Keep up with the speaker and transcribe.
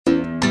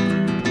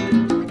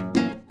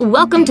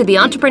Welcome to the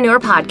Entrepreneur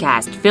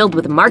Podcast, filled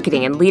with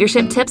marketing and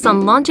leadership tips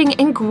on launching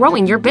and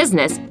growing your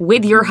business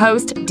with your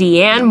host,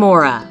 Deanne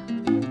Mora.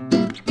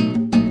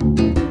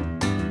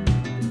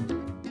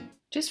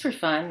 Just for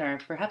fun, or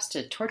perhaps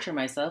to torture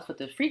myself with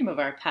the freedom of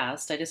our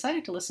past, I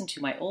decided to listen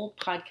to my old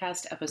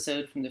podcast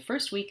episode from the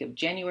first week of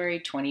January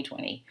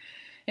 2020.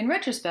 In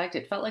retrospect,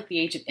 it felt like the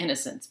age of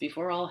innocence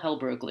before all hell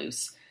broke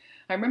loose.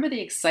 I remember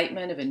the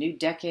excitement of a new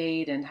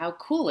decade and how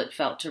cool it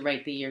felt to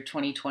write the year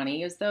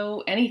 2020 as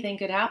though anything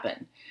could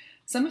happen.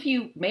 Some of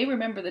you may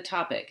remember the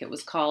topic. It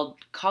was called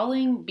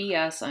Calling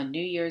BS on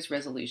New Year's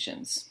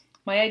Resolutions.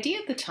 My idea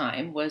at the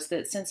time was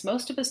that since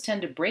most of us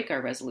tend to break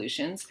our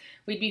resolutions,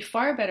 we'd be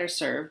far better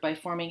served by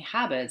forming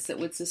habits that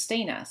would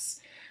sustain us.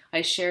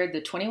 I shared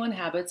the 21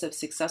 habits of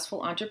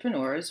successful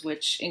entrepreneurs,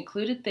 which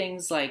included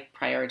things like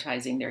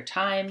prioritizing their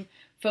time,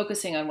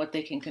 focusing on what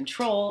they can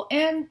control,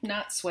 and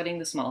not sweating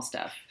the small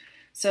stuff.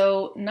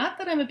 So, not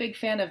that I'm a big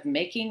fan of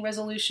making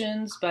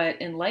resolutions, but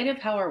in light of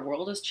how our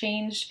world has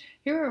changed,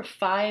 here are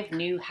 5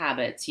 new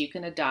habits you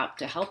can adopt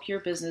to help your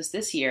business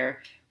this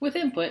year with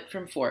input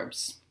from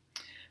Forbes.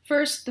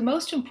 First, the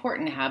most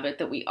important habit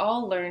that we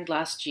all learned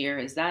last year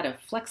is that of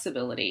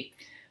flexibility.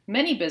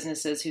 Many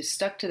businesses who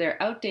stuck to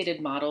their outdated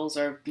models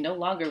are no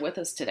longer with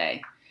us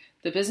today.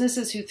 The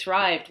businesses who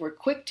thrived were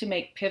quick to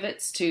make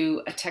pivots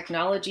to a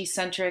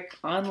technology-centric,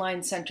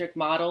 online-centric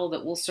model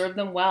that will serve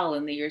them well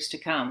in the years to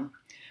come.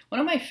 One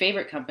of my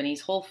favorite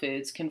companies, Whole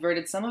Foods,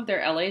 converted some of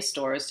their LA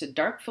stores to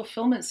dark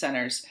fulfillment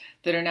centers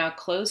that are now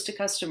closed to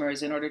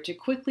customers in order to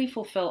quickly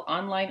fulfill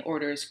online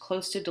orders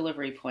close to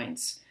delivery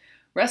points.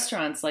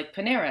 Restaurants like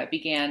Panera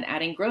began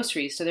adding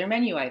groceries to their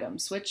menu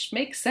items, which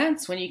makes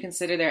sense when you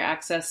consider their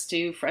access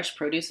to fresh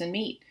produce and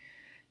meat.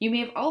 You may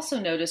have also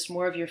noticed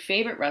more of your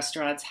favorite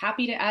restaurants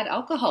happy to add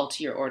alcohol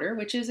to your order,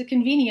 which is a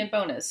convenient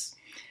bonus.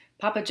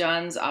 Papa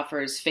John's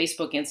offers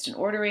Facebook instant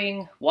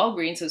ordering,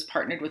 Walgreens has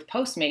partnered with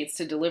Postmates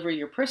to deliver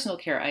your personal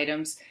care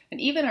items, and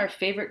even our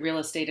favorite real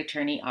estate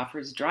attorney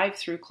offers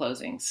drive-through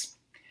closings.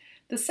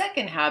 The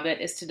second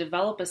habit is to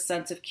develop a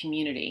sense of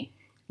community.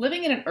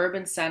 Living in an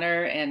urban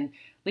center and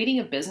leading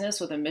a business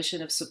with a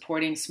mission of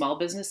supporting small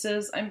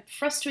businesses, I'm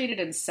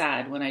frustrated and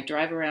sad when I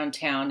drive around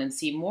town and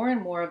see more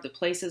and more of the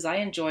places I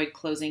enjoyed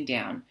closing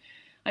down.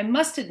 I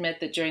must admit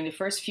that during the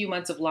first few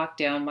months of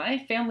lockdown, my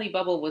family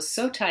bubble was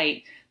so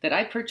tight that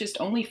I purchased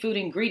only food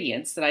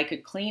ingredients that I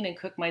could clean and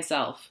cook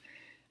myself.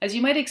 As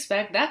you might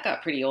expect, that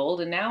got pretty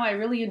old, and now I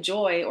really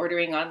enjoy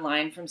ordering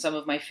online from some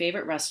of my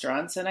favorite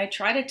restaurants, and I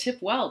try to tip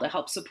well to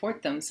help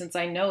support them since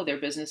I know their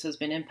business has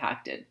been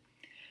impacted.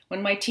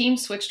 When my team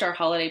switched our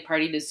holiday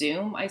party to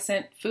Zoom, I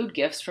sent food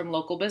gifts from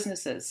local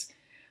businesses.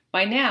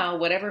 By now,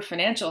 whatever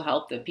financial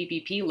help the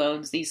PPP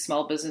loans these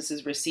small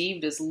businesses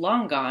received is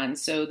long gone,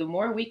 so the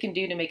more we can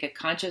do to make a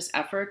conscious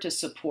effort to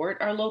support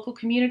our local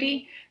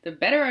community, the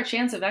better our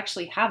chance of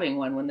actually having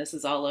one when this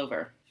is all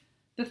over.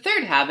 The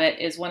third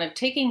habit is one of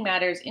taking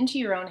matters into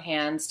your own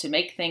hands to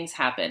make things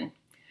happen.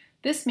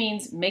 This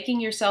means making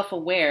yourself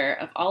aware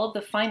of all of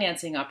the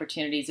financing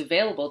opportunities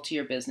available to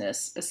your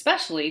business,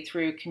 especially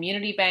through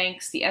community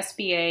banks, the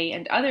SBA,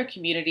 and other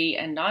community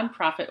and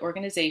nonprofit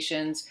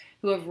organizations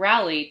who have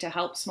rallied to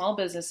help small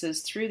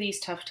businesses through these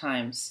tough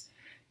times.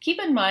 Keep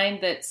in mind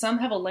that some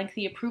have a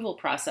lengthy approval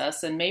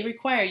process and may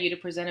require you to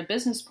present a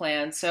business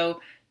plan, so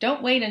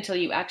don't wait until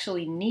you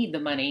actually need the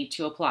money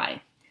to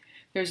apply.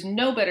 There's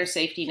no better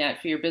safety net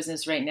for your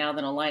business right now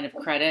than a line of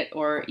credit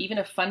or even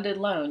a funded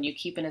loan you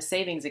keep in a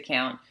savings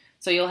account,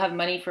 so you'll have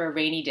money for a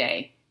rainy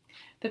day.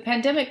 The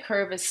pandemic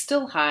curve is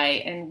still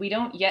high, and we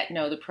don't yet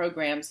know the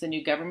programs the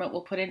new government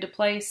will put into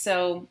place,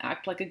 so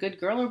act like a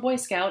good girl or Boy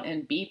Scout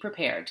and be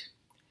prepared.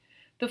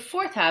 The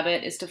fourth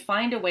habit is to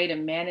find a way to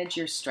manage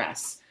your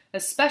stress,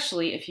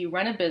 especially if you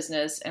run a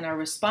business and are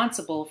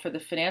responsible for the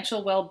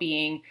financial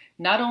well-being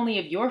not only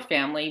of your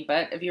family,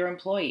 but of your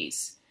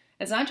employees.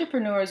 As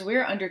entrepreneurs,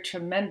 we're under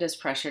tremendous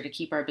pressure to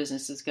keep our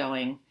businesses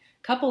going.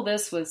 Couple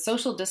this with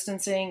social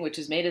distancing, which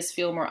has made us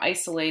feel more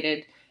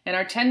isolated, and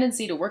our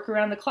tendency to work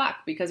around the clock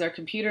because our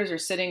computers are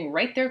sitting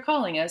right there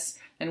calling us,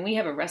 and we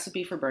have a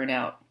recipe for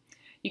burnout.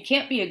 You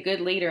can't be a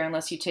good leader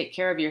unless you take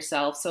care of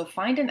yourself, so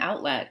find an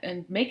outlet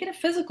and make it a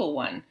physical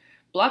one.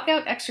 Block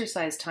out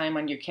exercise time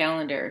on your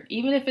calendar,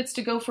 even if it's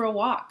to go for a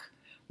walk.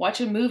 Watch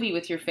a movie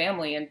with your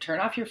family and turn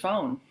off your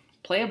phone.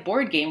 Play a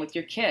board game with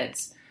your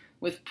kids.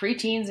 With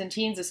preteens and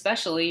teens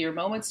especially, your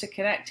moments to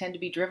connect tend to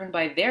be driven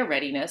by their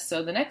readiness,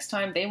 so the next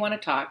time they want to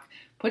talk,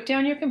 put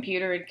down your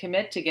computer and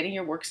commit to getting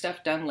your work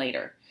stuff done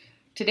later.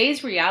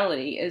 Today's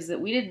reality is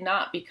that we did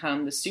not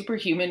become the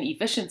superhuman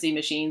efficiency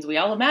machines we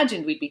all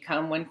imagined we'd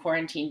become when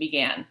quarantine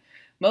began.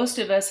 Most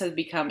of us have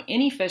become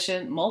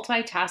inefficient,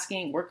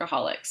 multitasking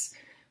workaholics.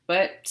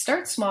 But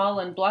start small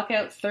and block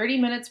out 30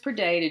 minutes per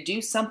day to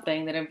do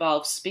something that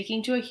involves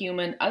speaking to a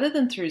human other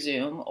than through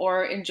Zoom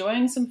or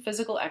enjoying some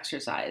physical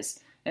exercise.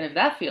 And if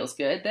that feels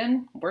good,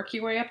 then work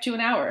your way up to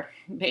an hour.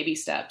 Baby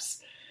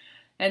steps.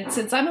 And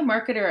since I'm a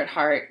marketer at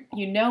heart,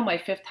 you know my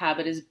fifth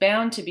habit is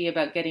bound to be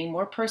about getting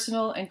more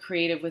personal and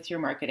creative with your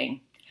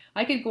marketing.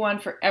 I could go on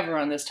forever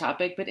on this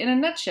topic, but in a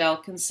nutshell,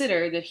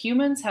 consider that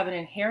humans have an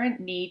inherent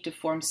need to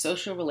form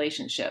social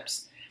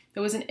relationships.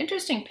 There was an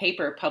interesting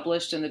paper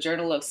published in the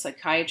Journal of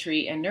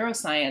Psychiatry and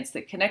Neuroscience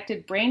that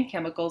connected brain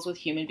chemicals with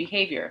human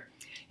behavior.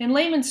 In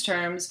layman's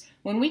terms,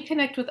 when we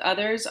connect with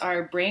others,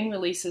 our brain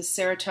releases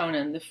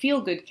serotonin, the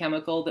feel-good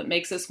chemical that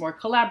makes us more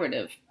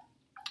collaborative.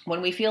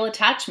 When we feel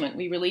attachment,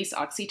 we release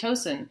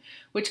oxytocin,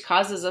 which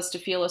causes us to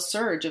feel a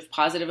surge of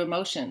positive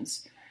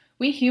emotions.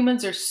 We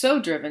humans are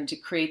so driven to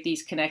create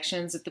these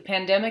connections that the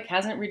pandemic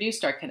hasn't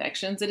reduced our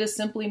connections, it has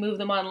simply moved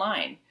them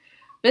online.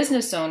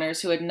 Business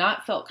owners who had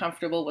not felt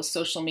comfortable with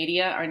social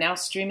media are now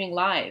streaming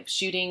live,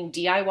 shooting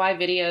DIY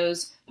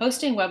videos,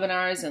 hosting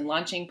webinars, and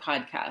launching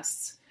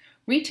podcasts.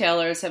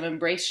 Retailers have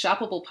embraced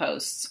shoppable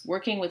posts,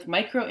 working with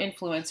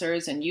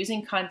micro-influencers and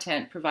using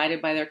content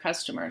provided by their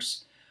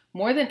customers.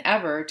 More than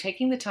ever,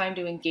 taking the time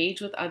to engage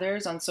with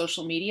others on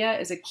social media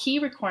is a key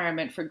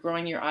requirement for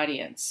growing your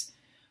audience.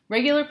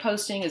 Regular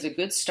posting is a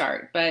good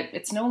start, but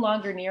it's no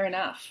longer near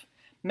enough.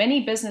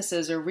 Many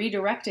businesses are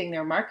redirecting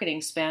their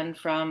marketing spend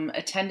from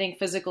attending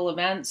physical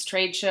events,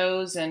 trade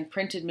shows, and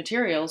printed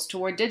materials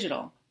toward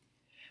digital.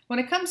 When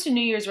it comes to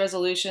New Year's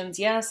resolutions,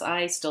 yes,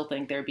 I still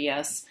think they're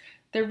BS.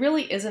 There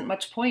really isn't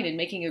much point in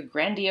making a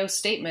grandiose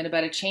statement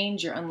about a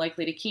change you're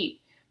unlikely to keep,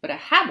 but a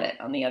habit,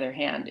 on the other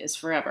hand, is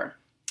forever.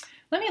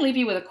 Let me leave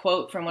you with a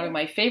quote from one of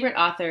my favorite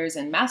authors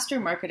and master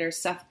marketer,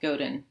 Seth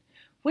Godin.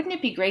 Wouldn't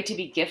it be great to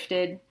be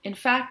gifted? In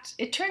fact,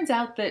 it turns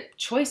out that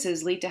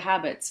choices lead to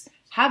habits.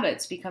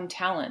 Habits become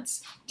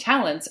talents.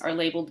 Talents are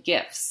labeled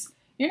gifts.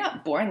 You're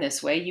not born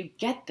this way, you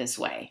get this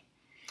way.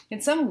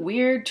 In some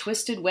weird,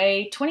 twisted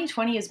way,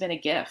 2020 has been a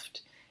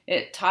gift.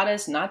 It taught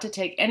us not to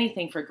take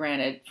anything for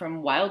granted,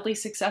 from wildly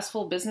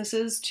successful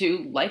businesses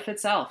to life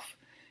itself.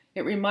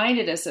 It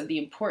reminded us of the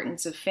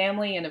importance of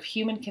family and of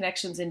human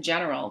connections in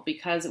general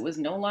because it was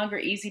no longer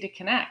easy to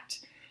connect.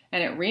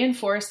 And it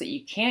reinforced that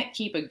you can't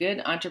keep a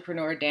good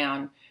entrepreneur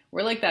down.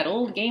 We're like that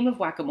old game of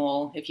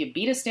whack-a-mole. If you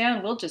beat us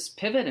down, we'll just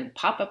pivot and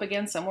pop up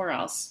again somewhere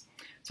else.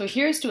 So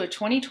here's to a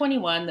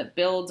 2021 that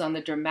builds on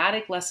the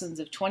dramatic lessons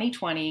of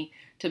 2020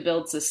 to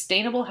build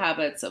sustainable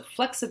habits of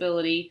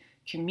flexibility,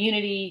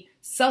 community,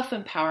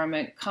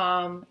 self-empowerment,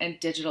 calm, and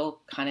digital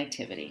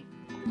connectivity.